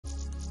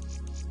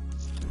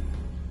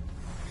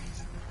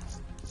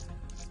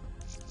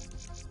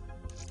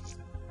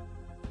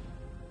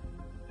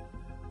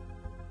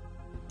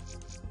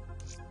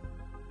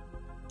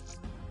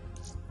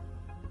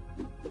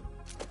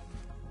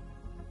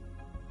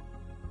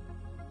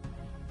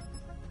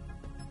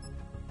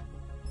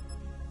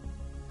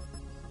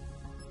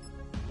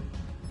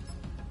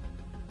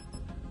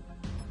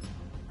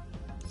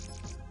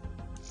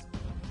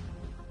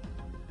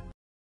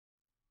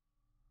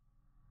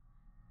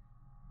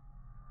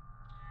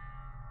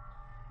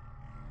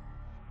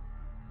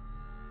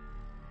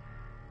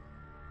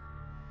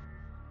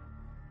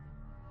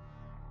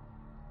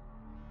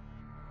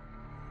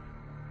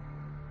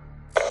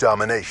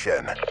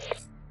Domination.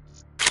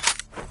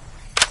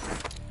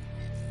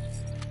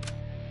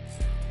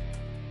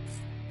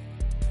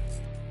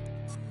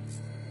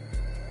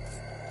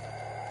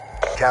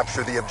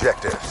 Capture the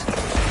objectives.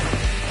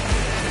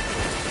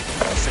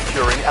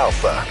 Securing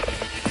Alpha.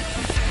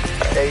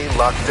 A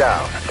locked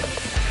down.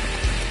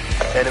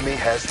 Enemy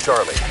has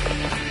Charlie.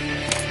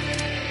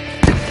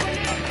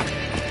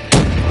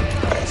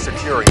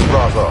 Securing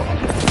Bravo.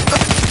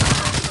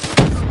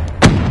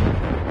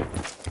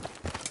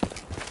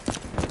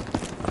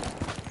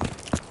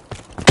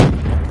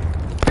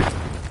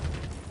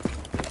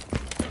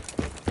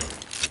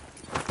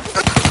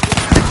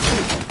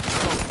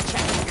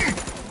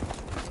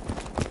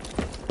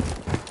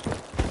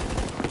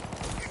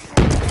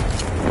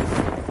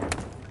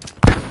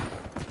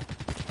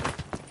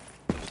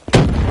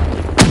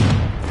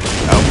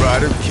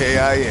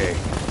 KIA.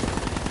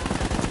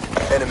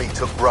 Enemy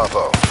took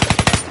Bravo.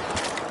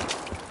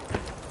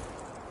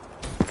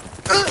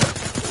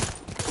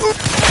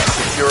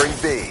 Securing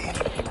B.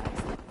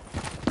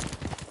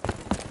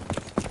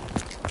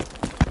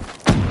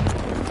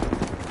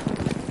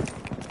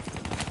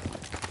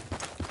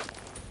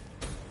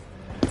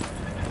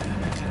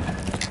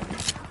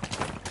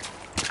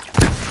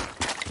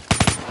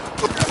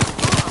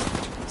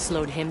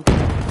 Slowed him down.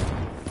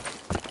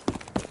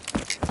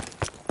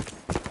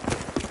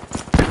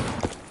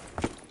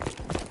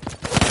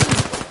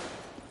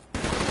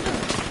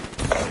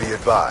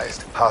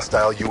 Advised,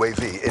 hostile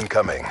UAV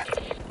incoming.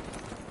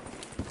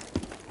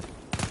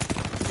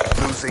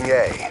 Losing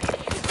A.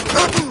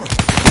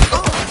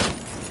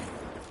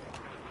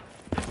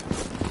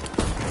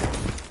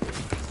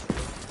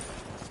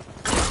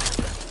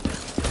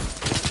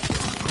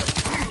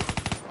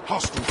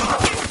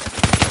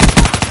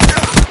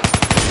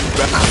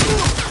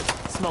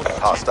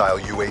 Hostile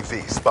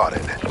UAV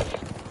spotted.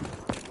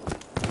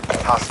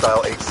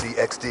 Hostile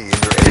HCXD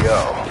in your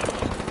AO.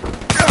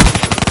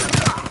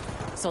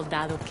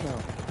 Soldado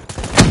killed.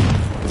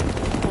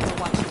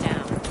 Overwatch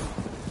down.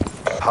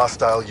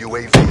 Hostile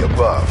UAV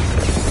above.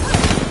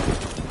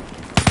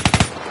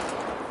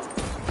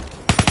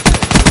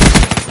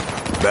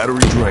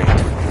 Battery drained.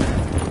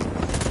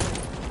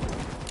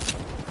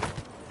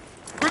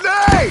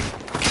 Grenade!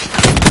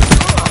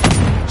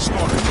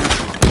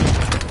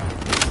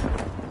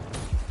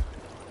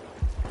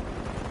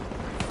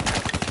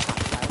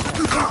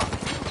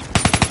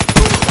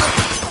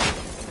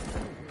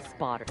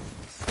 Spotter.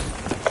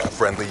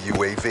 Friendly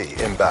UAV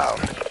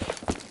inbound.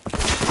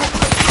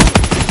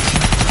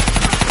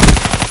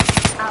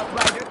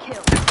 Outrider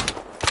kill.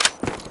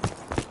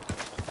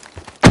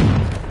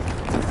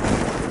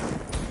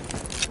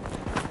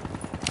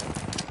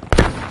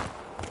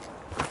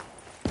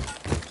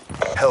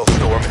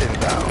 Hellstorm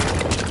inbound.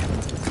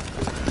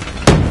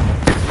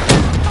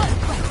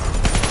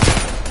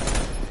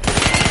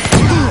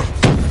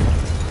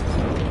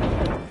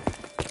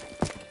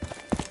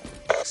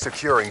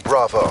 Securing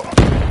Bravo.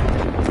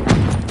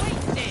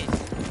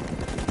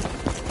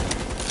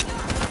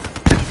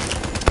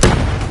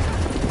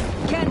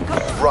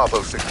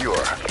 Bravo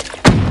secure.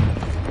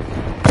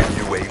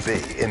 UAV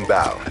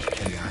inbound.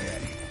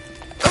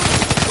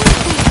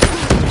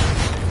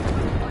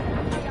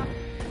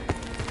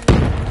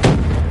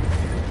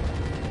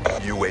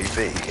 UAV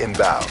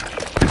inbound.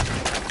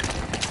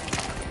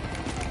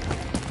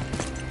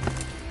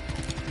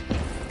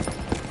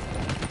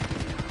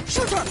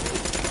 Shooter!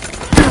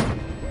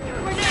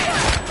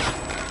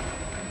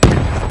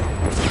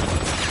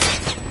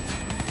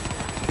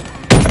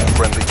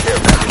 Friendly care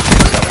package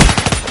incoming.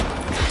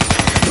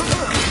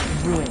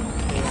 Ruin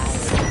AI.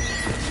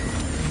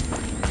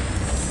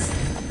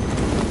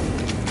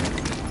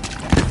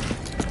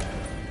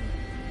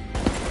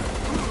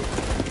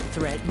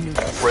 Threat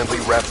neutral. Friendly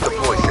RAPS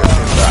deploy ship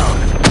inbound.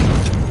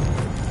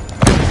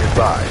 Be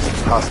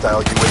advised,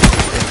 hostile UAV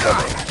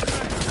incoming.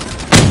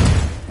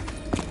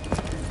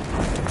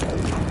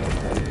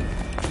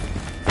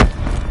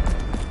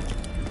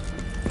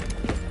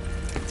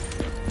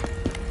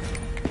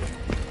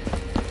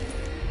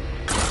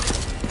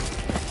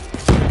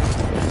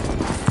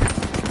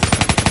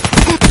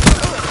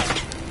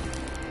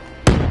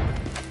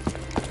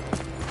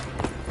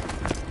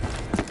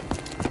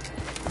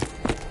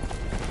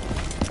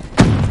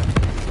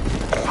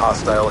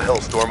 Hostile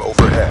Hellstorm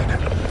overhead.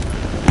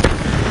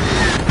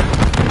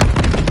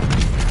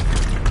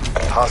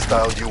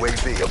 Hostile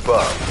UAV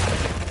above.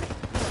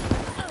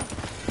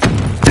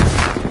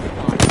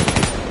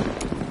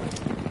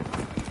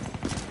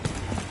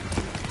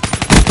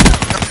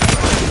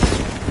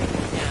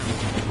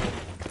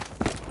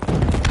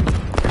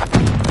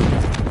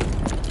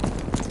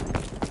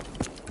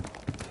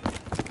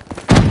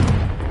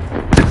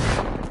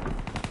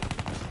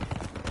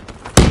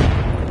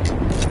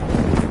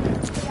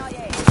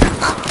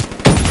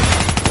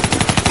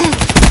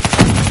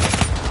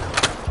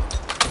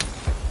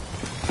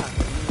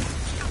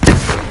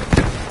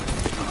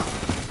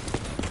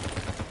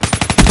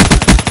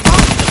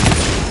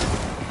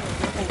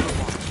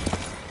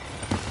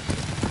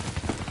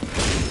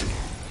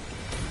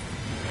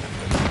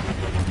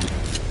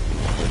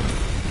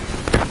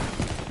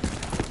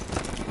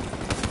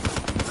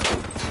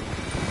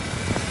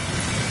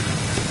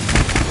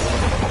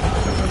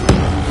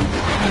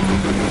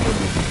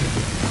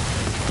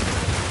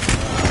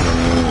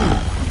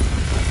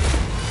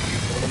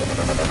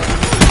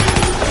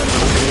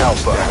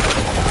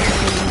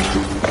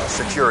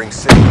 Securing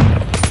C.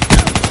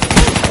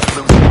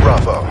 Losing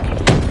Bravo.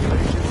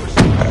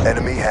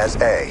 Enemy has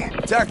A.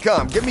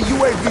 TACCOM, give me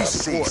UAV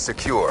C support.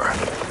 secure.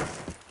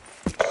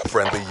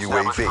 Friendly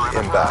UAV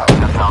inbound.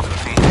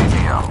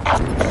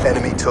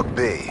 Enemy took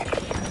B.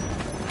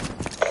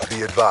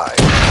 Be advised,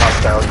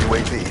 hostile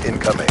UAV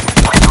incoming.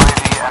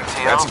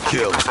 That's a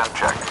kill.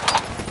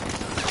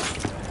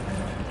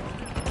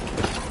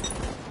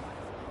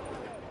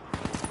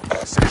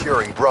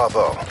 Securing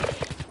Bravo.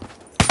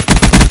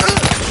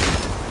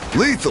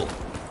 Lethal.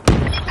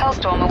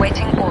 Hellstorm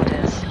awaiting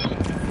orders.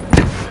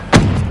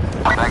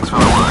 Thanks for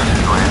the word,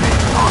 UAV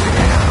on the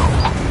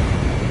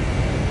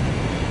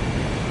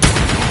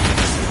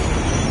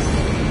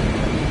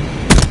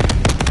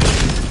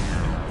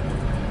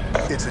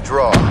air. It's a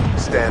draw.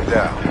 Stand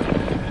down.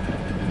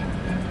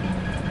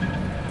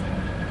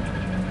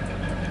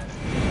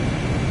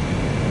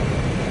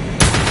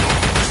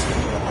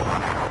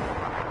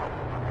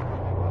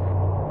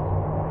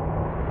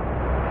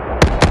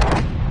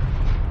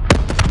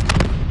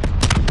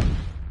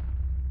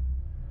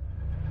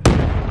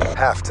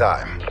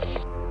 Halftime.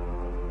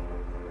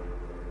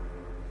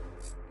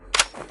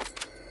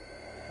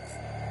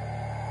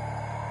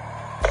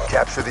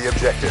 Capture the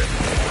objective.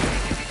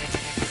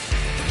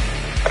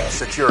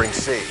 Securing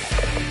C.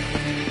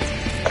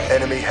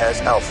 Enemy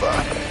has Alpha.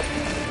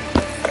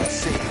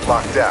 C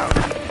locked down.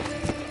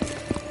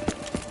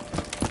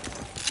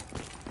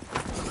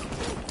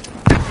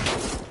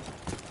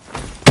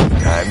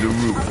 Time to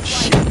ruin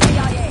shit.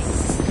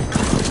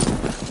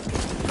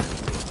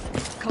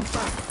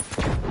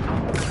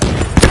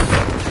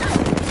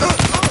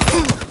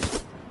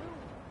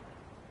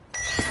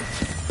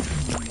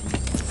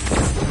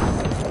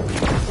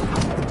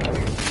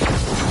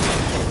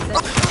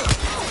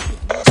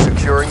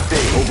 Securing D.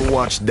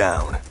 Overwatch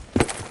down.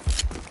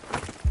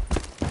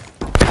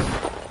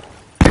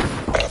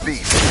 B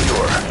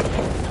secure.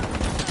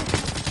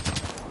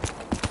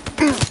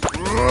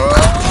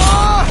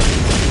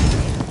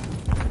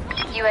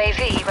 UAV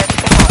ready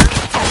for launch.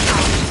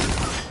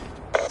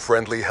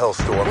 Friendly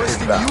Hellstorm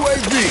Hoisting inbound.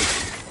 UAV.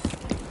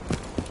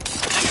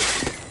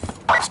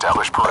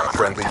 Establish perimeter.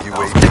 Friendly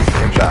UAV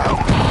inbound.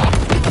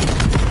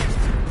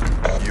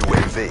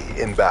 UAV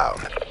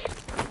inbound.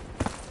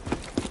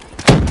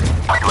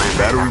 UAV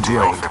Battery MTO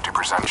drained.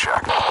 50%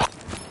 check.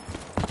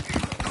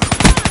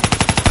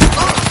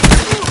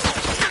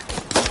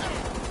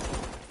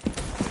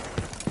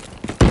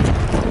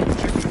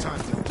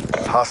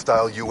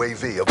 Hostile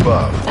UAV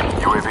above.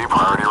 UAV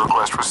priority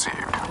request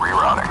received.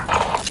 Rerouting.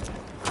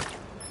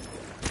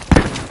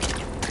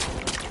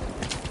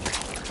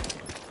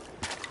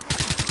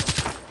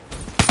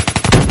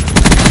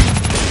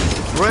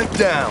 Brent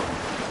down.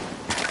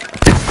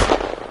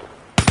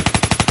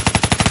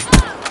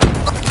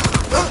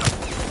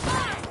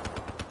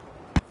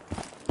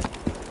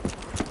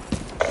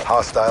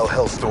 Hostile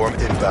Hellstorm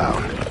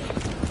inbound.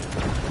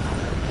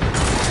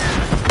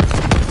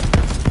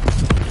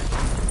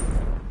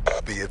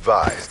 Be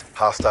advised,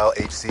 hostile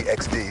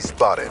HCXD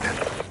spotted.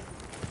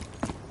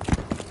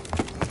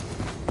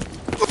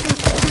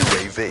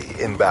 UAV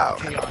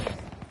inbound.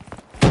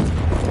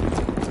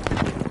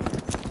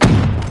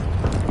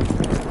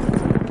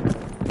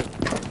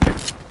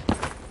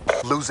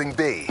 Losing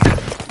B.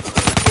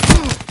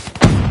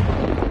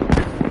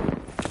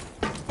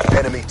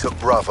 Enemy took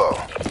Bravo.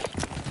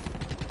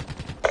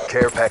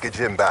 Care package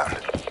inbound.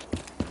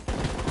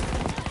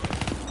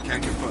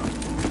 Can't confirm.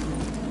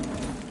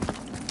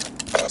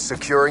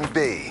 Securing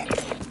B.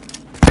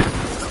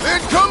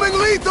 Incoming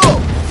lethal!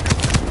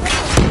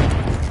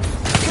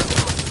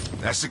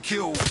 That's a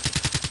kill.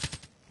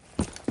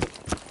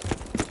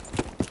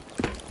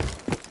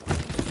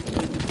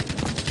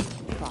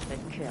 Profit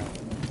kill.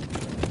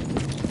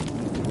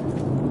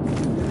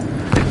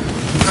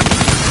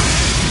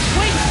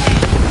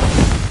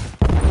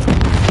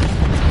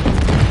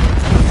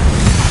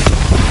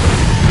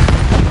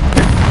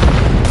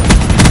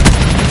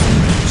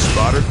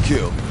 Spotter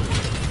kill.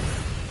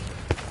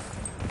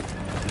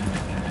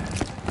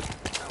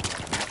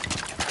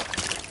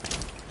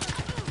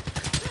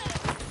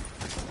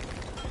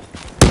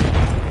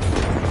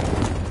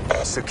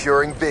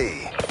 Securing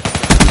B.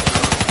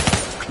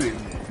 Clear.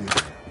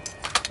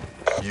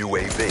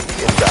 UAV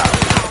inbound.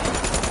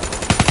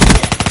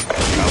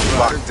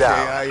 Locked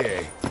down.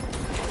 KIA.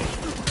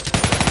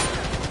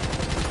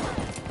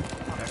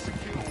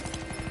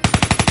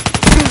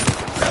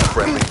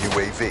 Friendly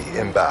UAV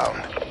inbound.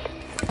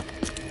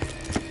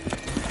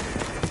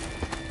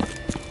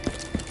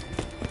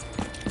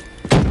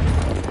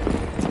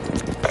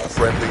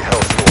 Friendly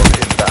Hellstorm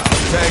inbound.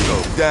 Tango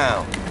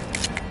down.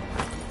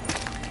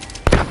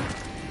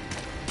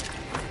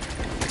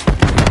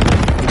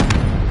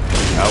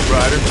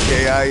 Outrider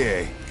KIA.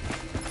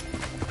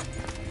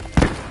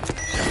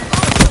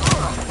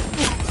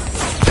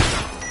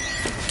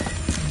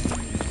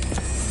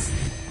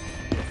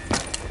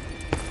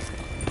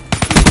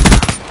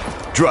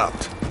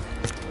 Dropped.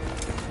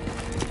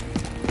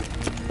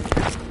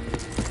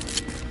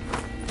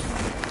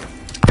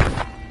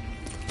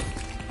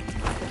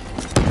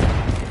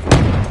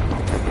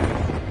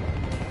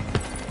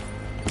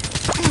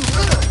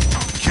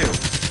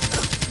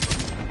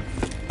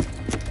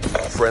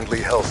 Friendly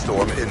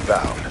Hellstorm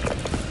inbound.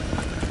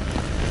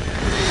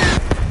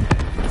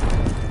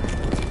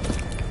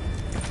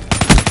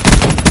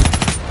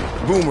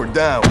 Boomer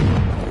down.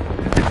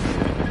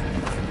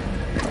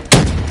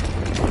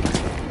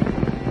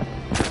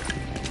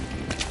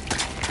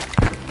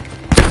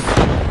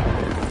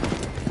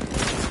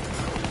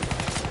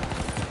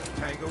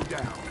 Tango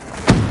down.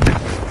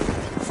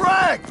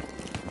 Frag!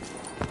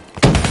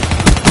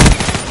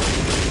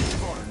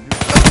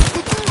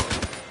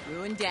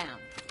 Ruin down.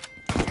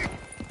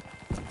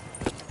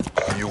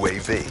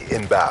 UAV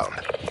inbound.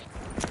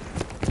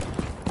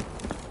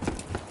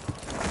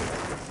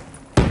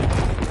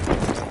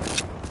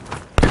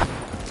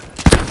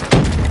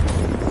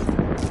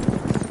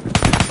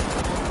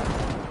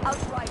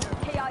 Outrider,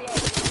 KIA.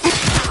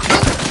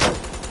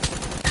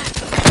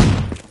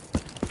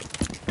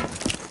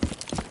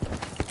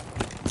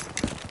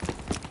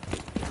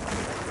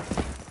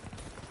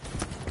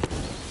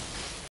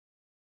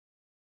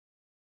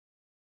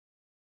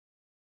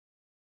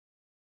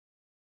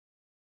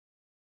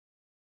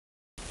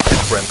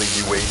 Friendly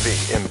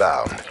UAV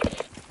inbound.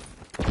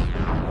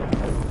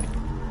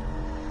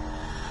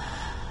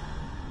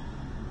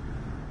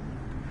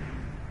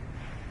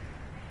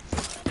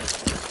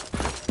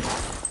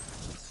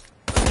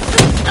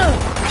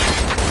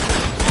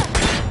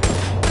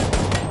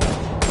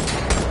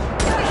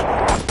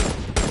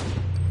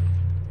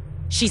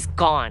 She's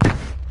gone.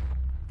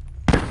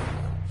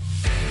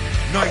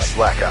 Nice.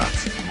 Black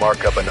Ops.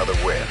 Mark up another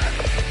win.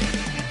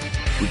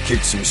 We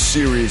kicked some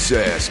serious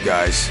ass,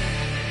 guys.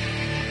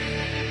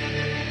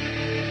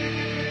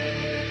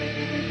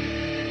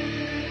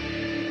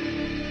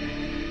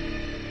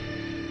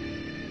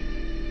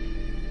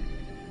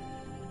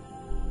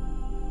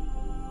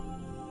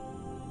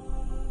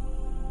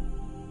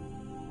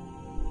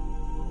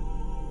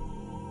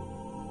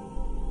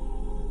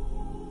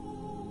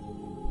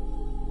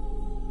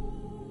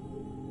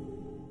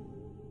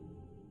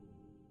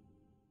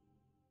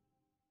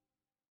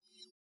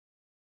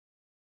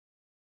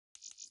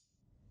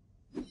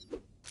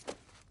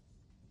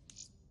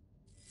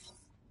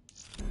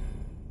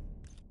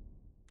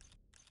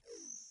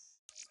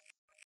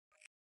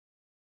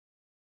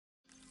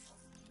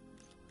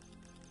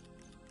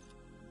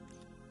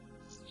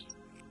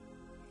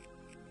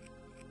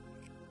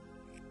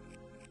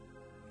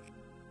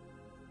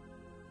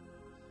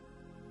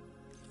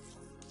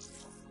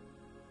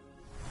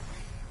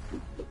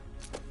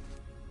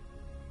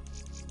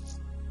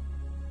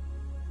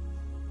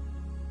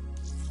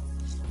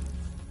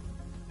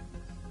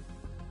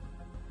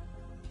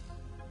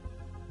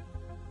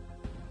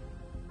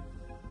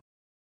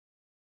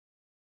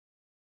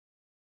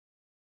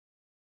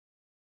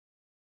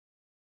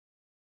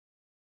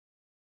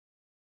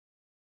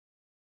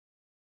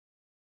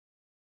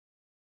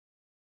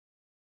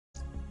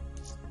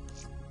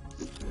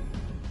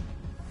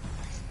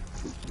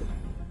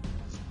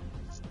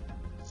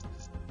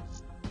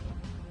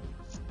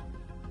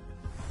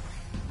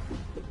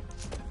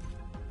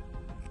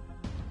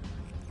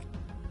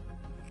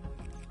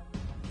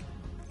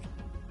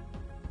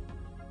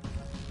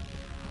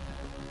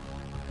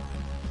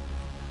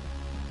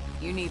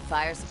 You need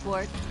fire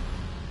support?